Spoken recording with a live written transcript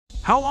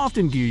How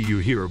often do you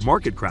hear of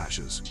market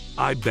crashes?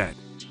 I bet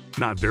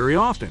not very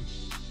often,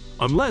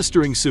 unless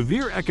during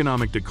severe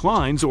economic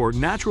declines or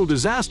natural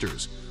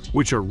disasters,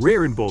 which are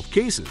rare in both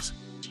cases.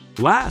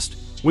 Last,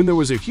 when there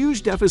was a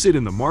huge deficit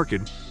in the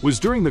market, was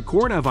during the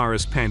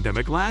coronavirus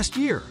pandemic last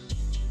year.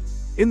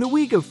 In the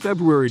week of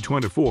February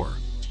 24,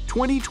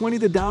 2020,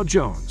 the Dow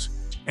Jones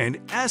and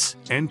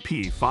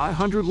S&P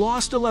 500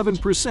 lost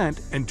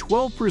 11% and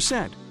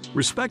 12%,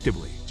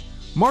 respectively,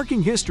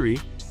 marking history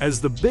as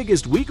the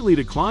biggest weekly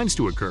declines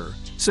to occur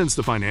since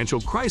the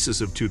financial crisis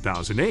of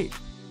 2008.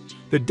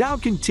 The Dow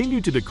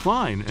continued to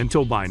decline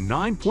until by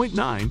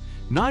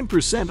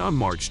 9.99% on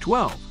March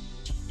 12.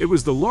 It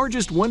was the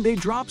largest one-day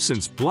drop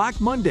since Black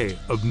Monday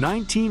of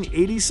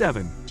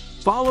 1987,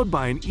 followed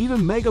by an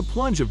even mega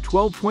plunge of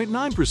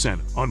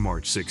 12.9% on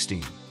March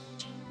 16.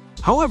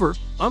 However,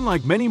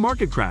 unlike many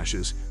market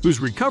crashes whose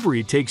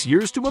recovery takes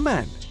years to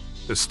amend,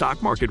 the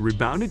stock market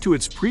rebounded to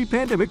its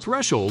pre-pandemic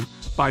threshold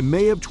by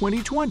May of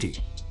 2020.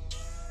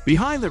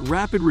 Behind that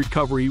rapid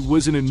recovery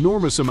was an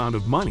enormous amount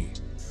of money,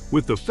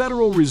 with the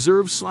Federal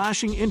Reserve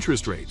slashing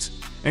interest rates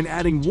and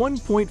adding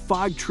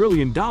 $1.5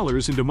 trillion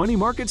into money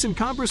markets and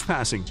Congress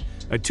passing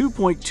a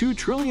 $2.2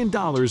 trillion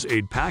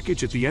aid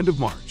package at the end of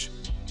March.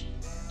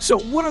 So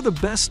what are the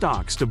best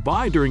stocks to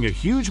buy during a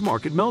huge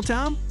market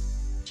meltdown?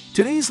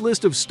 Today's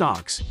list of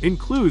stocks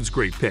includes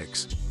great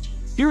picks.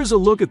 Here is a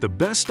look at the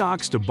best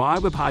stocks to buy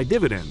with high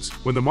dividends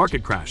when the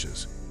market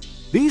crashes.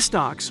 These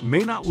stocks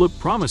may not look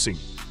promising,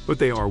 but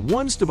they are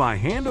ones to buy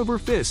hand over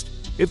fist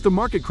if the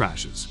market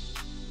crashes.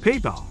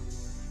 PayPal.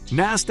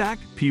 Nasdaq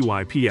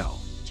PYPL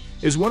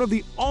is one of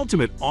the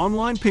ultimate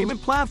online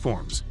payment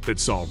platforms that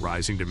saw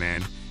rising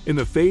demand in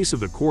the face of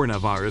the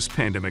coronavirus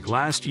pandemic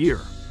last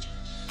year.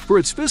 For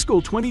its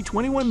fiscal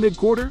 2021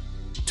 mid-quarter,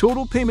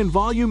 total payment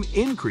volume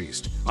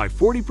increased by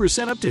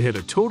 40% up to hit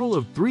a total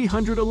of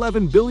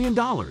 $311 billion.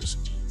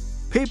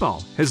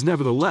 PayPal has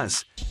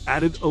nevertheless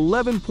added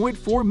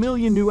 11.4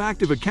 million new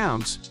active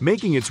accounts,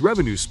 making its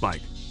revenue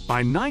spike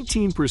by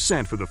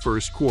 19% for the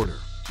first quarter.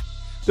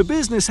 The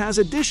business has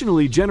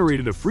additionally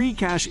generated a free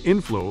cash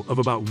inflow of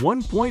about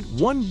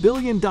 $1.1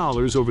 billion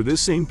over this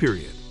same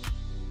period.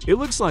 It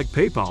looks like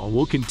PayPal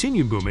will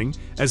continue booming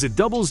as it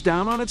doubles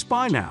down on its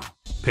buy now,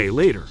 pay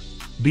later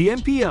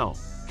 (BNPL)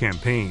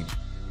 campaign.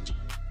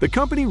 The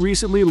company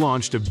recently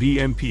launched a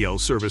BNPL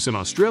service in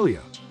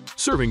Australia,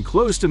 serving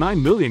close to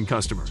 9 million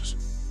customers.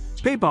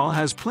 PayPal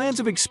has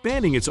plans of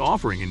expanding its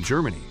offering in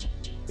Germany.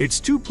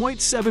 Its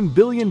 $2.7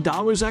 billion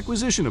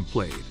acquisition of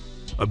Plaid,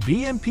 a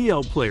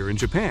BNPL player in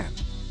Japan,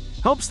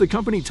 helps the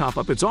company top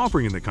up its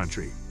offering in the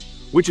country,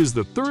 which is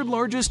the third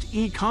largest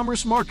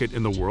e-commerce market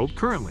in the world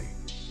currently.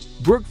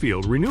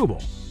 Brookfield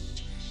Renewable.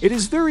 It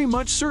is very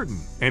much certain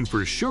and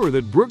for sure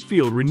that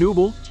Brookfield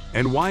Renewable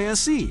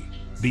NYSE,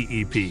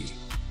 BEP,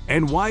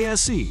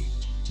 NYSE,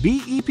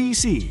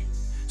 BEPC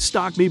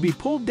stock may be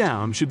pulled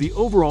down should the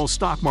overall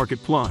stock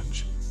market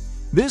plunge.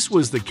 This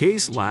was the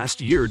case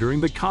last year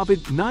during the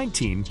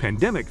COVID-19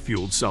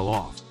 pandemic-fueled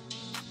sell-off.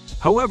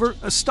 However,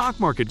 a stock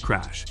market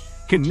crash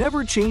can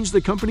never change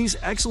the company's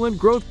excellent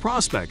growth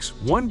prospects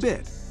one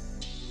bit.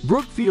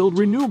 Brookfield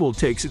Renewable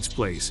takes its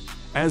place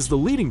as the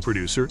leading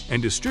producer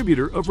and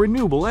distributor of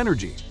renewable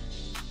energy.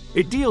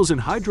 It deals in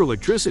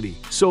hydroelectricity,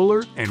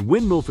 solar, and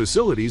windmill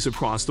facilities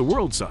across the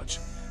world such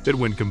that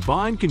when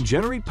combined can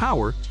generate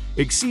power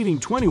exceeding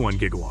 21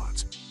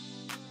 gigawatts.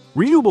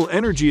 Renewable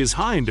energy is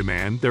high in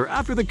demand,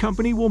 thereafter the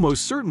company will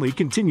most certainly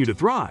continue to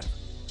thrive.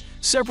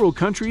 Several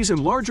countries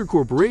and larger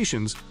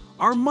corporations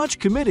are much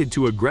committed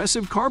to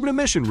aggressive carbon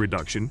emission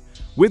reduction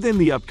within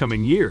the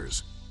upcoming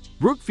years.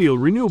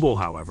 Brookfield Renewable,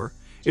 however,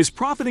 is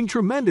profiting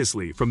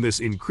tremendously from this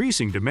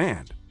increasing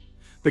demand.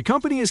 The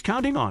company is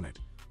counting on it,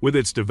 with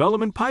its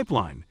development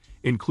pipeline,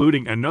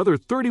 including another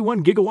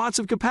 31 gigawatts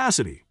of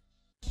capacity.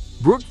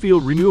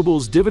 Brookfield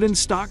Renewable's dividend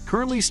stock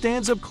currently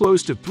stands up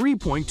close to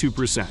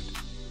 3.2%.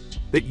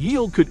 That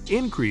yield could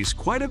increase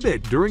quite a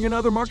bit during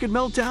another market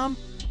meltdown,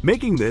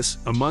 making this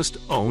a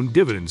must-own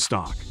dividend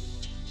stock.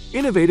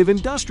 Innovative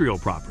Industrial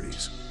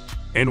Properties.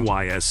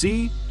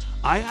 NYSE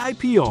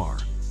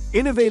IIPR.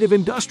 Innovative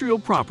Industrial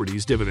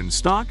Properties dividend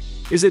stock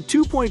is at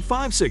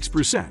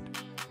 2.56%.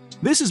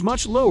 This is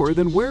much lower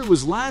than where it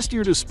was last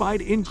year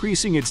despite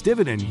increasing its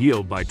dividend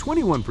yield by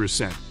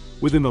 21%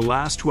 within the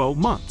last 12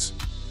 months.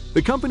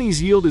 The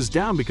company's yield is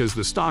down because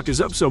the stock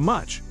is up so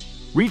much,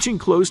 reaching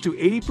close to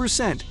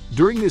 80%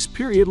 during this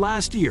period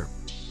last year.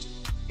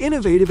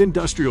 Innovative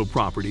Industrial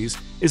Properties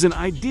is an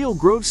ideal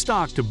growth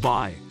stock to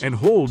buy and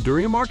hold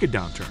during a market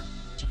downturn.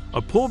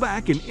 A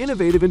pullback in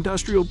Innovative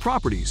Industrial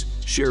Properties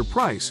share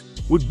price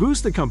would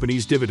boost the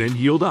company's dividend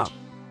yield up.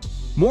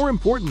 More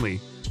importantly,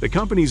 the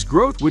company's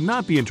growth would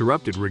not be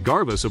interrupted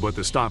regardless of what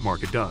the stock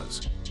market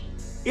does.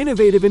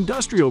 Innovative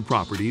Industrial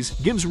Properties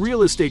gives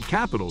real estate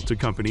capital to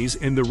companies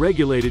in the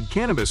regulated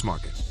cannabis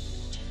market.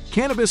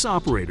 Cannabis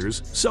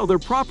operators sell their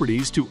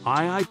properties to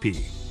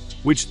IIP,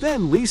 which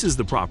then leases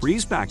the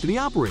properties back to the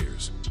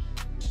operators.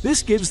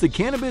 This gives the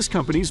cannabis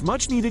companies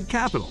much-needed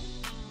capital.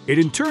 It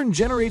in turn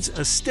generates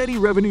a steady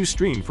revenue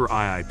stream for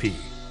IIP.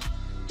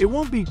 it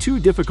won't be too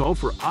difficult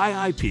for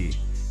IIP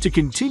to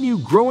continue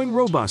growing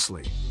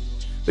robustly.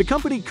 The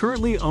company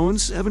currently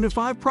owns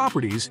 75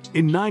 properties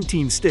in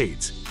 19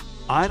 states.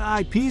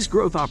 IIP's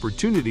growth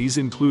opportunities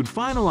include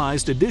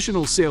finalized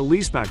additional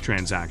sale-leaseback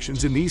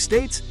transactions in these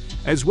states,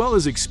 as well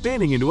as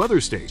expanding into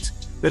other states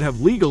that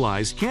have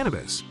legalized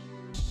cannabis.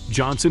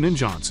 Johnson &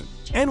 Johnson,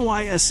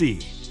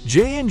 NYSE,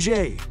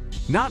 J&J.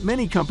 Not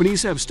many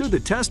companies have stood the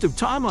test of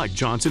time like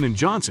Johnson &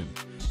 Johnson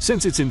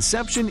since its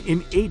inception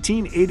in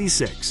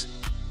 1886.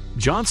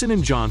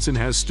 Johnson & Johnson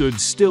has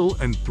stood still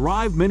and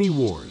thrived many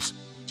wars,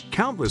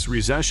 countless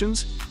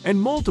recessions,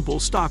 and multiple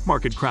stock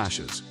market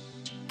crashes.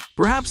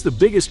 Perhaps the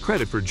biggest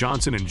credit for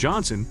Johnson &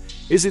 Johnson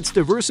is its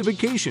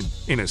diversification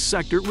in a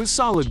sector with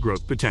solid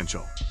growth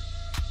potential.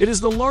 It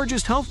is the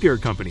largest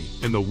healthcare company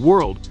in the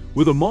world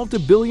with a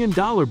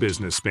multi-billion-dollar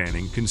business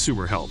spanning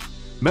consumer health,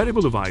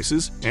 medical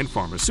devices, and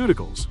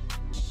pharmaceuticals.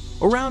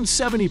 Around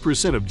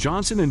 70% of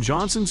Johnson &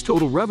 Johnson's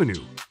total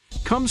revenue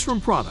comes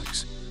from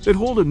products that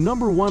hold a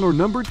number 1 or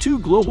number 2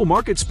 global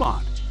market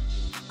spot.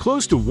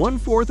 Close to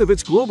 1/4 of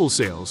its global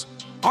sales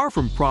are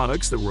from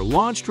products that were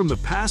launched from the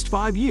past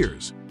 5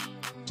 years.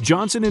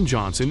 Johnson &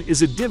 Johnson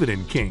is a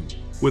dividend king,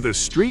 with a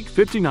streak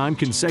 59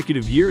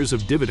 consecutive years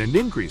of dividend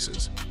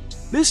increases.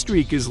 This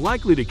streak is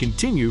likely to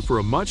continue for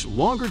a much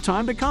longer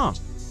time to come.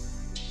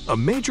 A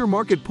major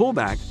market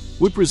pullback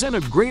would present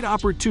a great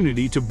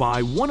opportunity to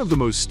buy one of the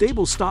most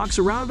stable stocks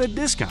around at a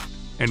discount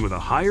and with a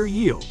higher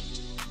yield.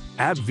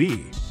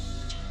 AbbVie,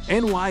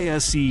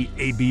 NYSE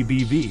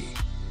ABBV.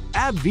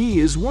 AbbVie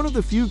is one of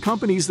the few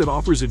companies that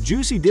offers a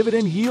juicy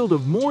dividend yield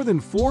of more than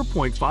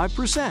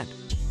 4.5%.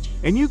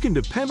 And you can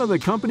depend on the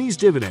company's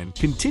dividend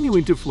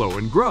continuing to flow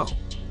and grow.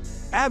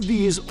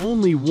 AbbVie is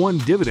only one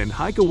dividend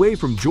hike away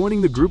from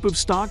joining the group of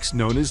stocks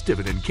known as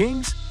Dividend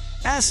Kings,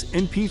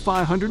 S&P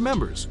 500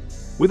 members,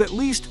 with at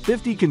least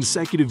 50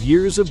 consecutive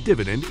years of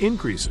dividend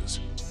increases.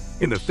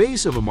 In the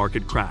face of a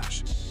market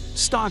crash,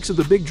 stocks of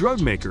the big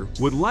drug maker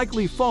would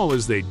likely fall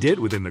as they did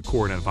within the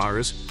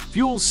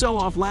coronavirus-fueled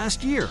sell-off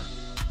last year.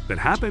 That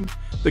happened,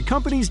 the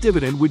company's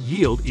dividend would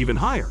yield even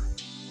higher.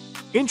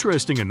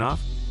 Interesting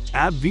enough,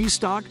 AbbVie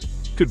stock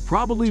could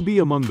probably be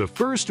among the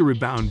first to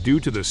rebound due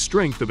to the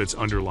strength of its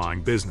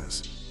underlying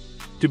business.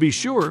 To be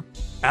sure,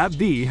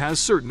 AbbVie has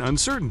certain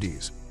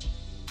uncertainties.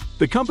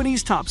 The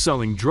company's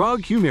top-selling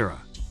drug, Humira,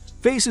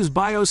 faces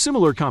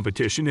biosimilar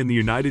competition in the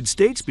United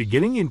States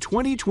beginning in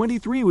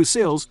 2023, with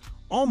sales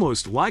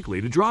almost likely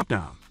to drop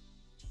down.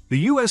 The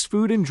U.S.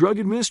 Food and Drug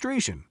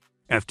Administration,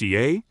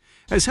 FDA,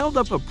 has held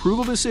up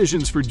approval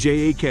decisions for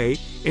JAK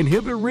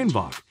inhibitor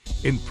Rinvoq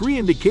in 3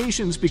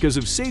 indications because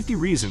of safety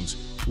reasons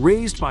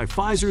raised by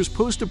Pfizer's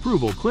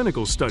post-approval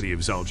clinical study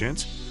of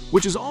Xeljanz,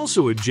 which is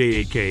also a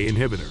JAK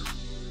inhibitor.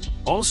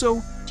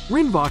 Also,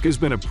 Rinvoq has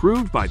been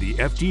approved by the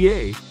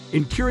FDA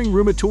in curing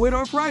rheumatoid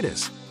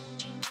arthritis.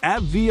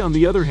 AbbVie, on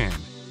the other hand,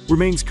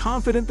 remains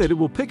confident that it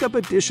will pick up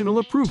additional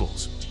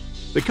approvals.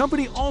 The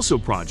company also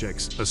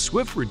projects a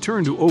swift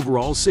return to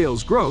overall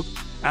sales growth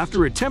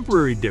after a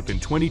temporary dip in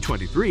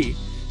 2023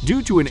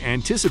 due to an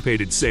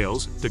anticipated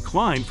sales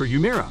decline for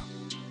Humira.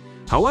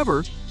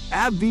 However,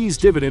 AbbVie's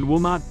dividend will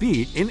not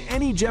be in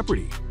any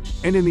jeopardy,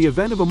 and in the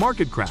event of a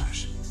market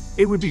crash,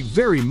 it would be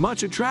very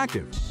much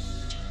attractive.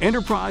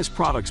 Enterprise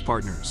Products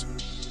Partners,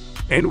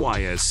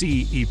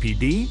 NYSE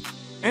EPD.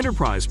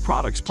 Enterprise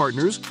Products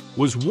Partners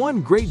was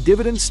one great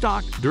dividend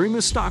stock during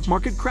the stock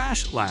market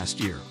crash last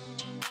year.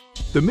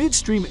 The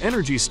midstream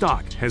energy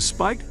stock has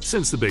spiked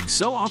since the big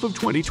sell-off of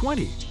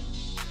 2020.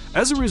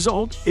 As a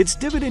result, its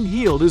dividend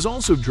yield has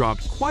also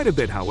dropped quite a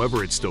bit.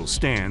 However, it still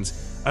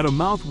stands at a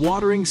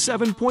mouth-watering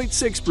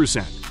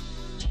 7.6%.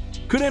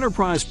 Could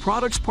Enterprise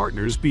Products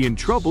Partners be in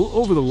trouble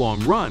over the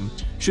long run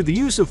should the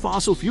use of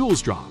fossil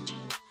fuels drop?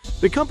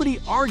 The company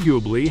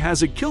arguably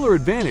has a killer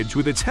advantage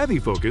with its heavy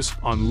focus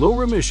on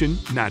lower-emission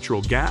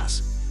natural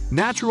gas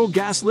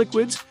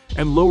liquids,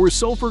 and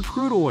lower-sulfur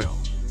crude oil.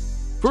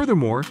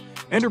 Furthermore,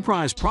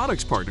 Enterprise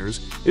Products Partners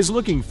is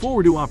looking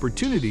forward to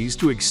opportunities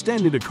to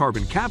extend into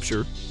carbon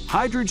capture,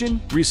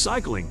 hydrogen,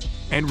 recycling,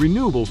 and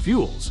renewable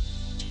fuels.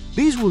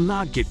 These will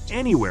not get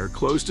anywhere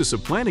close to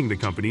supplanting the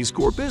company's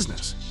core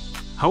business.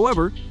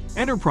 However,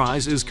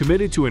 Enterprise is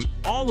committed to an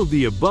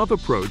all-of-the-above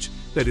approach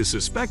that is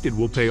suspected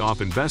will pay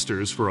off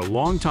investors for a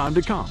long time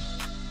to come.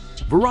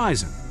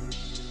 Verizon.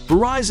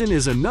 Verizon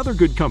is another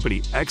good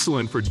company,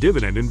 excellent for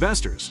dividend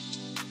investors.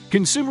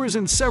 Consumers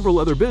and several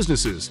other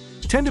businesses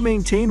tend to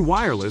maintain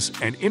wireless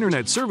and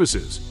internet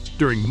services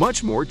during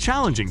much more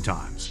challenging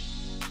times.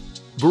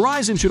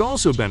 Verizon should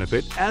also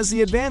benefit as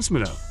the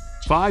advancement of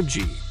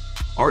 5G,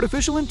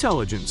 artificial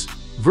intelligence,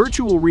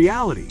 virtual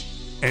reality,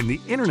 and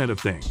the Internet of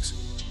Things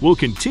will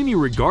continue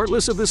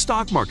regardless of the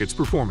stock market's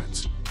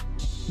performance.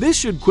 This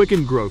should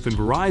quicken growth in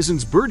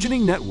Verizon's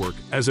burgeoning network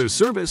as a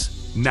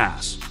service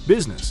 (NAS)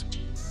 business.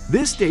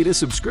 This data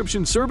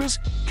subscription service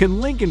can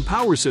link in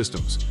power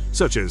systems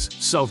such as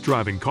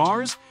self-driving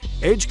cars,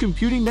 edge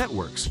computing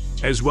networks,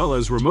 as well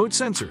as remote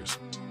sensors.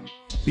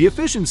 The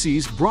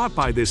efficiencies brought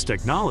by this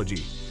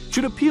technology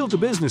should appeal to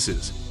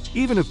businesses,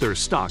 even if their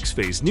stocks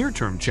face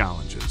near-term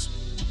challenges.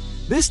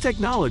 This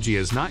technology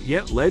has not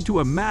yet led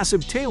to a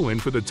massive tailwind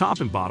for the top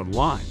and bottom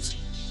lines.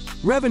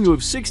 Revenue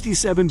of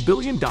 $67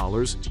 billion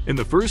in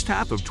the first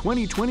half of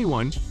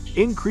 2021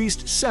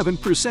 increased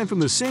 7% from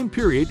the same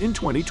period in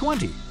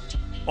 2020.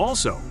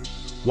 Also,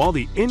 while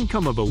the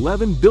income of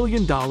 $11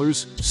 billion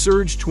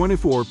surged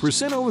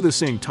 24% over the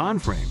same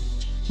timeframe,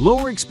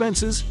 lower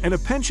expenses and a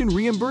pension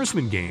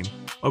reimbursement gain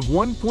of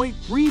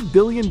 $1.3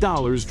 billion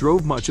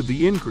drove much of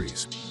the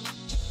increase.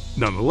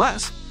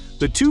 Nonetheless,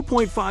 the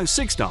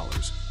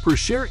 $2.56 per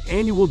share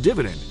annual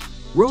dividend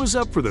rose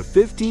up for the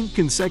 15th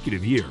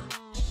consecutive year,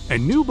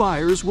 and new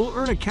buyers will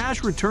earn a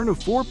cash return of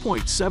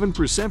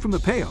 4.7% from the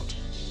payout.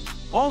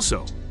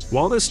 Also,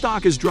 while the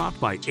stock has dropped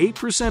by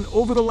 8%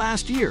 over the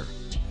last year,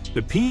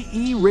 the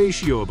P/E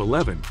ratio of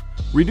 11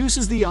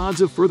 reduces the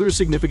odds of further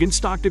significant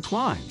stock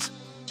declines.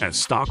 As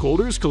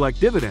stockholders collect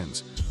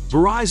dividends,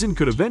 Verizon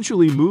could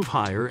eventually move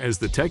higher as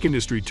the tech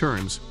industry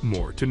turns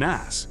more to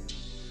NAS.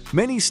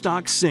 Many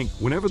stocks sink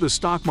whenever the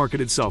stock market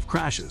itself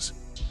crashes,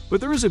 but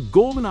there is a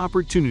golden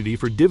opportunity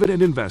for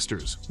dividend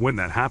investors when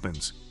that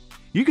happens.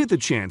 You get the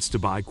chance to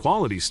buy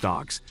quality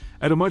stocks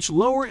at a much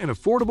lower and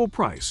affordable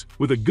price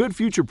with a good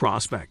future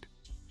prospect.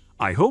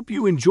 I hope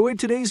you enjoyed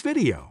today's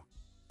video.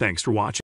 Thanks for watching.